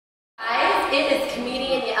it is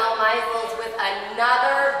comedian Yael Meisels with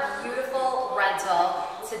another beautiful rental.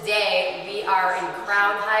 Today we are in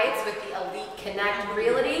Crown Heights with the Elite Connect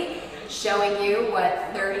Realty, showing you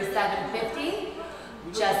what 3750,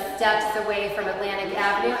 just steps away from Atlantic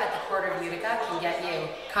Avenue at the corner of Utica, can get you.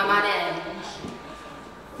 Come on in.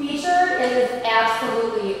 Featured in this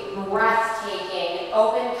absolutely breathtaking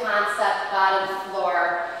open concept bottom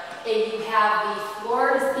floor, and you have the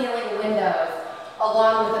floor-to-ceiling windows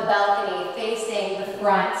along with a balcony facing the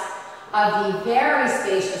front of the very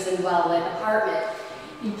spacious and well-lit apartment.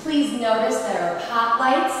 You please notice there are pop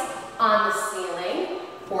lights on the ceiling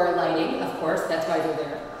for lighting, of course, that's why they're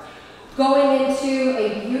there. Going into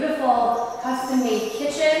a beautiful custom-made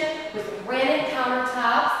kitchen with granite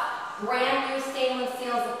countertops, brand new stainless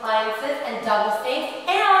steel appliances and double sinks,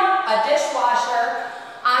 and a dishwasher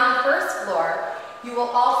on the first floor. You will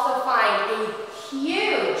also find a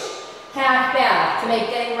huge half bath to make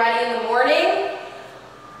getting ready in the morning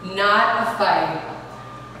not a fight.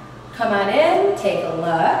 Come on in, take a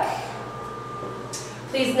look.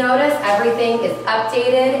 Please notice everything is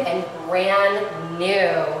updated and brand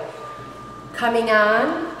new. Coming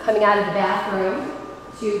out of the bathroom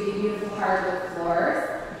to the beautiful hardwood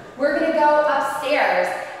floors. We're going to go upstairs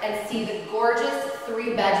and see the gorgeous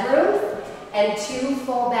 3 bedrooms and 2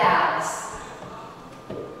 full baths.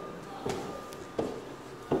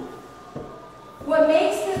 What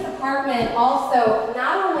makes this apartment also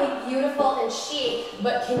not only beautiful and chic,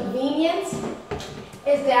 but convenient,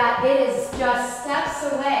 is that it is just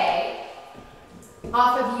steps away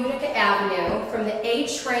off of Utica Avenue from the A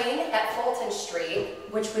train at Fulton Street,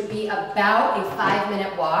 which would be about a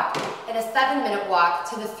 5-minute walk, and a 7-minute walk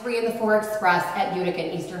to the 3 and the 4 Express at Utica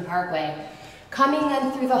and Eastern Parkway. Coming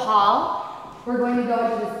in through the hall, we're going to go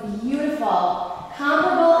into this beautiful,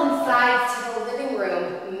 comparable in size to the living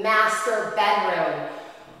room, master bedroom,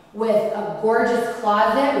 with a gorgeous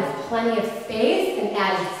closet with plenty of space and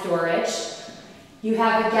added storage. You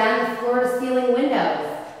have, again, the floor-to-ceiling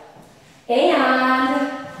windows.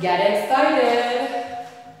 And, get excited,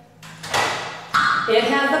 it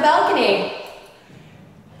has a balcony.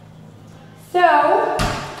 So,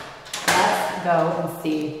 let's go and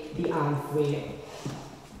see the ensuite.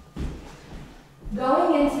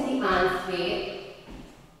 Going into the ensuite,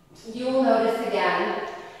 you will notice again,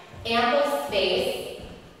 ample space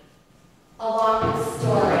along with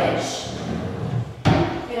storage.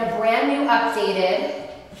 In a brand new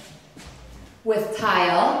updated with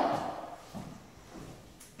tile.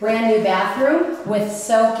 Brand new bathroom with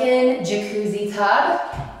sunken jacuzzi tub.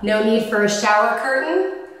 No need for a shower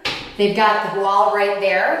curtain. They've got the wall right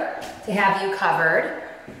there to have you covered.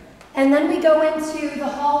 And then we go into the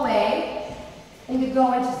hallway and we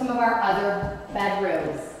go into some of our other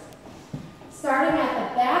bedrooms. Starting at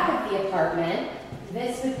the back of the apartment,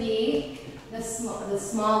 this would be the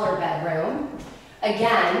smaller bedroom.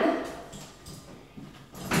 Again,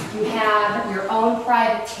 you have your own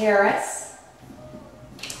private terrace,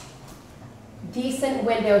 decent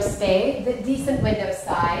window space, decent window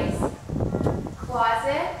size,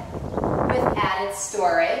 closet with added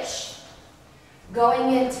storage.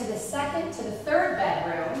 Going into the second to the third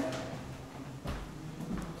bedroom,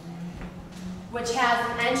 which has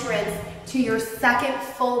an entrance to your second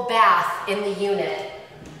full bath in the unit.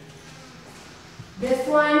 This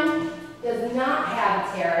one does not have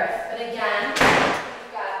a terrace, but again,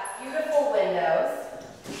 you've got beautiful windows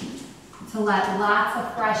to let lots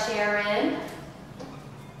of fresh air in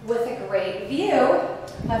with a great view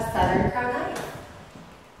of Southern Crown Heights.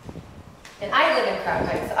 And I live in Crown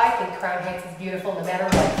Heights, so I think Crown Heights is beautiful no matter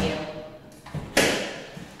what view.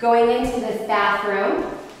 Going into this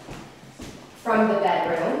bathroom from the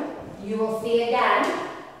bedroom, you will see again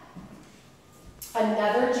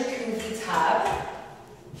another jacuzzi tub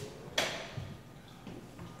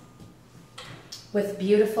with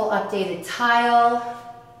beautiful updated tile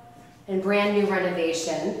and brand new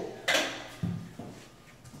renovation.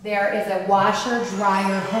 There is a washer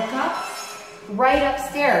dryer hookup right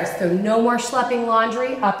upstairs, so no more schlepping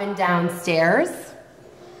laundry up and downstairs.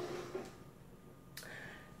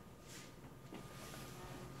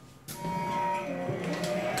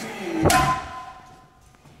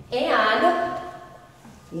 And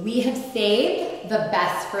we have saved the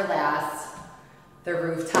best for last, the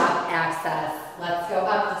rooftop access. Let's go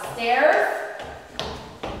up the stairs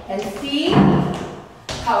and see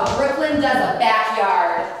how Brooklyn does a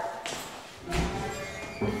backyard.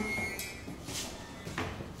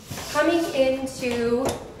 Coming into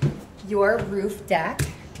your roof deck,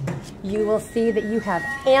 you will see that you have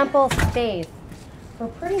ample space for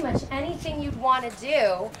pretty much anything you'd want to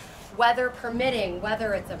do weather permitting,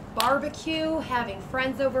 whether it's a barbecue, having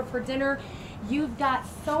friends over for dinner, you've got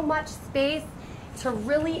so much space to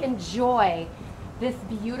really enjoy this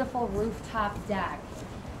beautiful rooftop deck.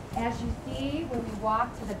 As you see, when we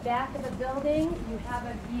walk to the back of the building, you have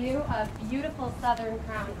a view of beautiful southern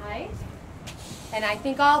Crown Heights. And I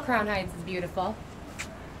think all Crown Heights is beautiful.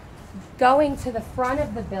 Going to the front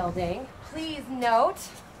of the building, please note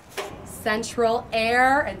central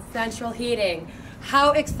air and central heating.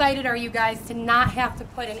 How excited are you guys to not have to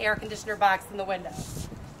put an air conditioner box in the window?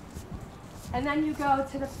 And then you go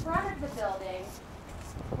to the front of the building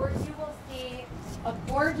where you will see a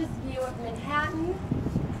gorgeous view of Manhattan.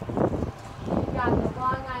 You've got the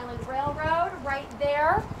Long Island Railroad right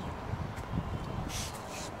there.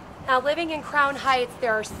 Now, living in Crown Heights,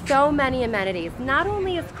 there are so many amenities. Not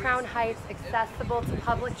only is Crown Heights accessible to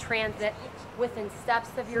public transit within steps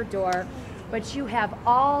of your door, but you have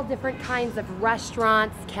all different kinds of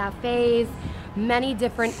restaurants, cafes, many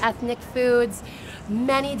different ethnic foods,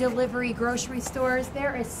 many delivery grocery stores.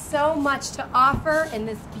 There is so much to offer in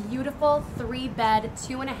this beautiful 3-bed,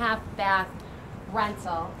 2.5-bath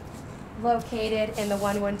rental located in the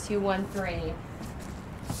 11213.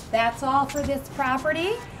 That's all for this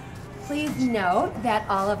property. Please note that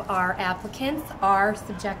all of our applicants are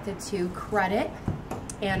subjected to credit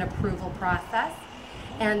and approval process.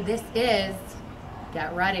 And this is,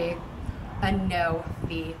 get ready, a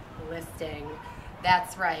no-fee listing.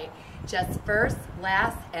 That's right. Just first,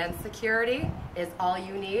 last, and security is all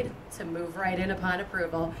you need to move right in upon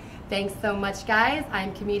approval. Thanks so much, guys.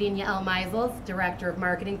 I'm comedian Yael Meisels, Director of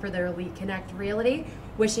Marketing for the Elite Connect Realty.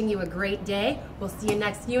 Wishing you a great day. We'll see you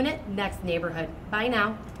next unit, next neighborhood. Bye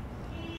now.